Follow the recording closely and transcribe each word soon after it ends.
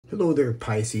Hello there,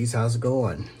 Pisces. How's it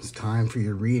going? It's time for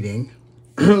your reading.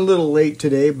 A little late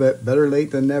today, but better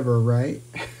late than never, right?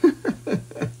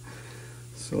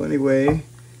 So anyway,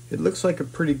 it looks like a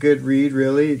pretty good read,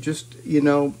 really. Just,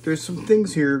 there's some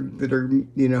things here that are,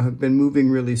 have been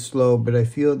moving really slow, but I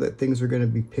feel that things are going to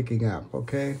be picking up,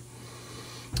 okay?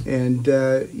 And,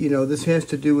 this has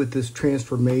to do with this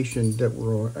transformation that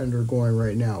we're undergoing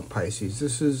right now, Pisces.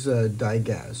 This is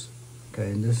Digaz,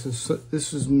 okay? And this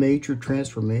is major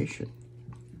transformation.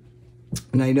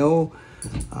 And I know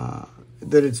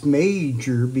that it's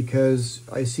major because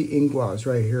I see Ingwaz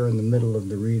right here in the middle of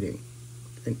the reading.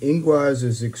 And Ingwaz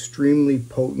is extremely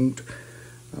potent,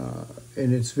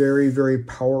 and it's very, very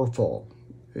powerful.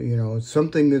 It's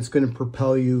something that's going to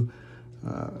propel you,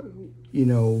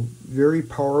 very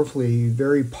powerfully,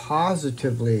 very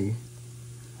positively,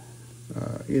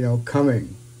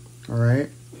 coming, all right?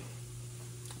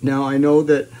 Now, I know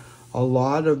that a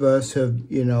lot of us have,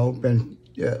 been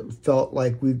felt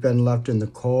like we've been left in the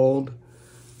cold,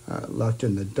 left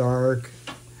in the dark,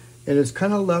 and it's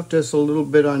kind of left us a little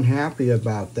bit unhappy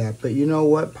about that. But you know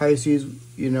what, Pisces?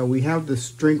 We have the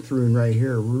strength rune right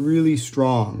here. We're really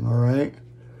strong, all right?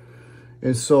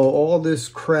 And so all this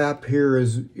crap here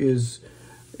is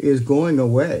going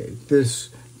away. This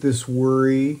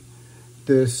worry,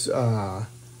 this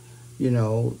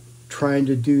trying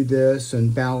to do this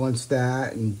and balance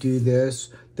that and do this,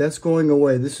 that's going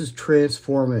away. This is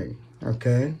transforming,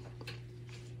 okay?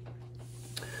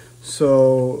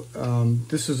 So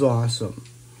this is awesome.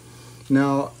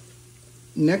 Now,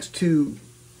 next to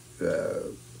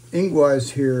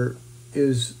Ingwaz here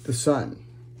is the sun.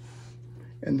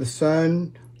 And the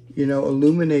sun,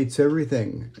 illuminates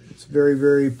everything. It's very,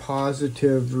 very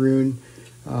positive rune.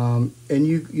 And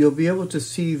you'll be able to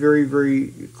see very,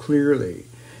 very clearly.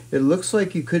 It looks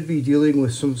like you could be dealing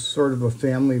with some sort of a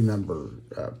family member,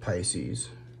 Pisces.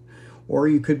 Or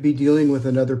you could be dealing with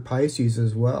another Pisces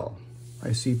as well.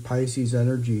 I see Pisces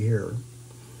energy here.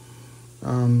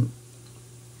 But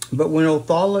when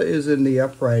Othala is in the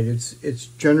upright, it's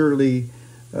generally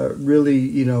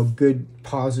really, good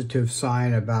positive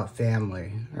sign about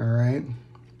family, all right?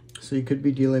 So you could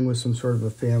be dealing with some sort of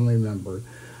a family member.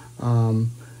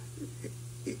 And,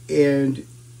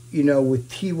 with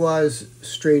Tiwaz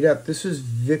straight up, this is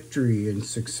victory and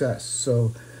success.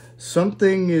 So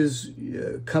something is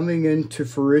coming into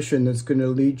fruition that's going to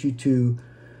lead you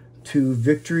to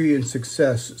victory and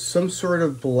success, some sort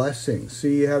of blessing. So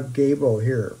you have Gabo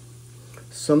here.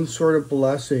 Some sort of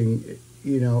blessing,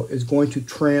 is going to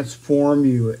transform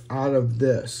you out of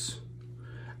this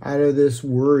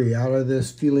worry, out of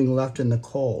this feeling left in the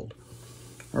cold.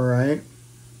 All right?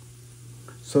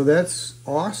 So that's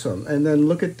awesome. And then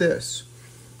look at this.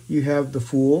 You have the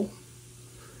Fool,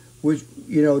 which,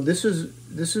 this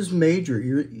is major.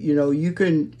 You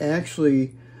can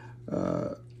actually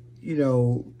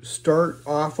start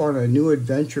off on a new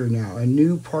adventure now. A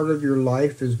new part of your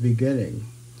life is beginning.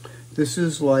 This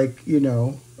is like,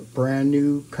 brand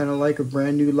new, kind of like a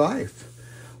brand new life.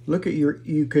 Look at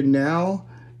you can now,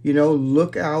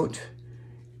 look out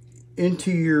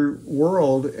into your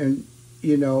world and,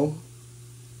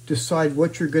 decide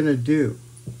what you're going to do.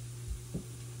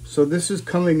 So this is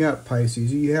coming up,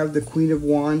 Pisces. You have the Queen of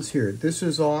Wands here. This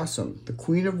is awesome. The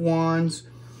Queen of Wands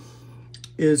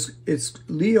it's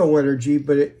Leo energy,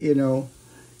 but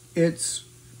it's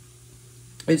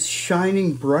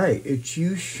shining bright. It's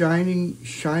you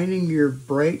shining your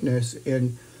brightness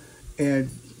and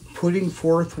putting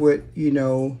forth what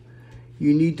you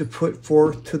need to put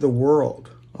forth to the world.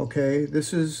 Okay,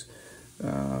 this is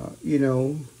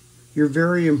you're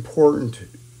very important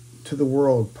to the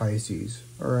world, Pisces.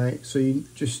 All right, so you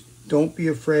just don't be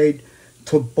afraid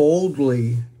to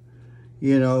boldly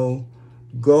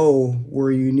go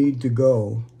where you need to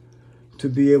go to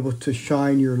be able to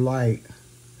shine your light.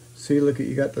 See, look,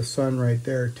 you got the sun right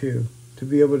there too. To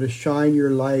be able to shine your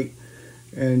light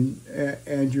and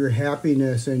your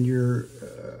happiness and your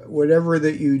whatever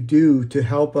that you do to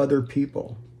help other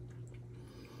people.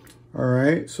 All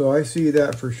right, so I see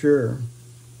that for sure.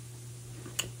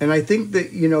 And I think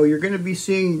that, you're going to be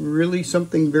seeing really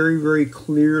something very, very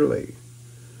clearly.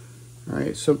 All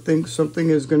right, something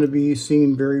is going to be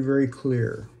seen very, very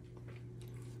clear.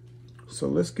 So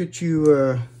let's get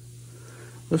you,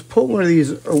 let's pull one of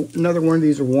these, another one of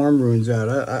these warm runes out.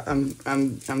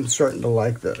 I'm starting to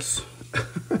like this.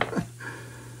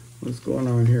 What's going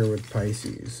on here with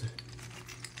Pisces?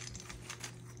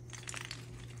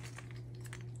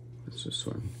 What's this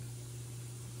one?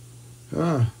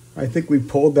 I think we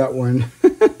pulled that one.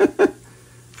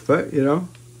 But,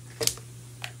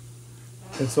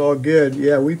 it's all good.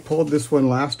 Yeah, we pulled this one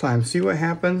last time. See what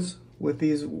happens with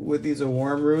these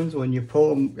warm runes. When you pull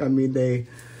them, I mean, they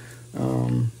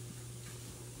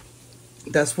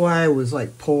that's why I was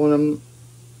like pulling them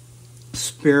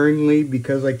sparingly,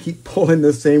 because I keep pulling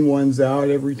the same ones out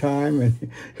every time.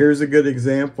 And here's a good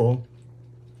example,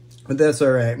 but that's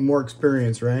all right. More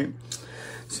experience, right?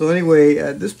 So anyway,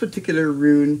 this particular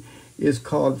rune is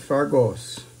called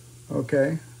Fargos.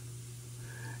 Okay,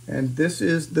 and this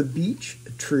is the beech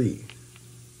tree.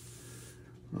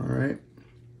 All right,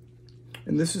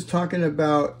 and this is talking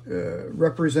about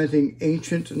representing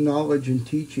ancient knowledge and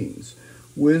teachings,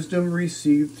 wisdom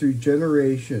received through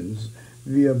generations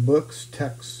via books,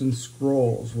 texts, and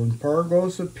scrolls. When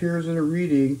Fargos appears in a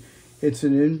reading, it's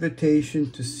an invitation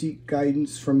to seek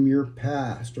guidance from your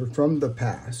past, or from the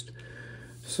past.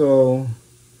 So,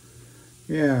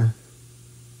 yeah,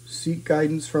 seek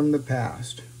guidance from the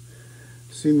past.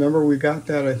 See, remember we got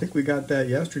that, I think we got that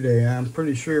yesterday. I'm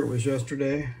pretty sure it was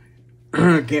yesterday.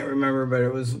 I can't remember, but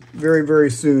it was very,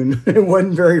 very soon. It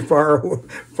wasn't very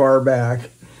far back.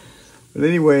 But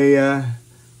anyway,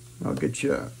 I'll get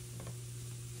you a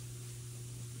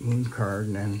moon card,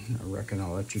 and then I reckon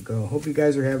I'll let you go. Hope you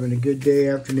guys are having a good day,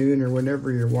 afternoon, or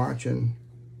whenever you're watching.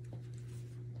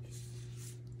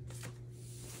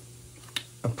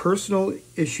 A personal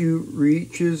issue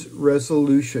reaches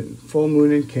resolution. Full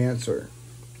moon in Cancer.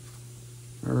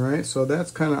 All right, so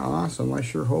that's kind of awesome. I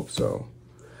sure hope so.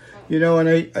 You know,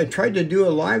 and I tried to do a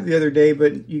live the other day,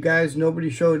 but you guys,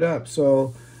 nobody showed up.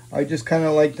 So I just kind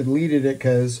of like deleted it,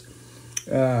 because...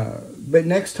 but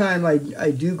next time I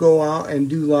do go out and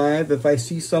do live, if I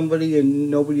see somebody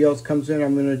and nobody else comes in,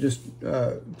 I'm going to just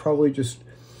probably just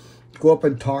go up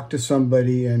and talk to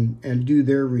somebody and do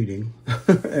their reading.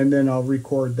 And then I'll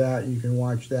record that and you can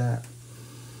watch that.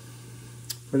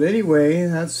 But anyway,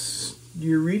 that's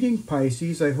your reading,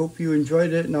 Pisces. I hope you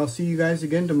enjoyed it, and I'll see you guys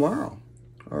again tomorrow.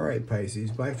 All right,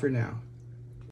 Pisces. Bye for now.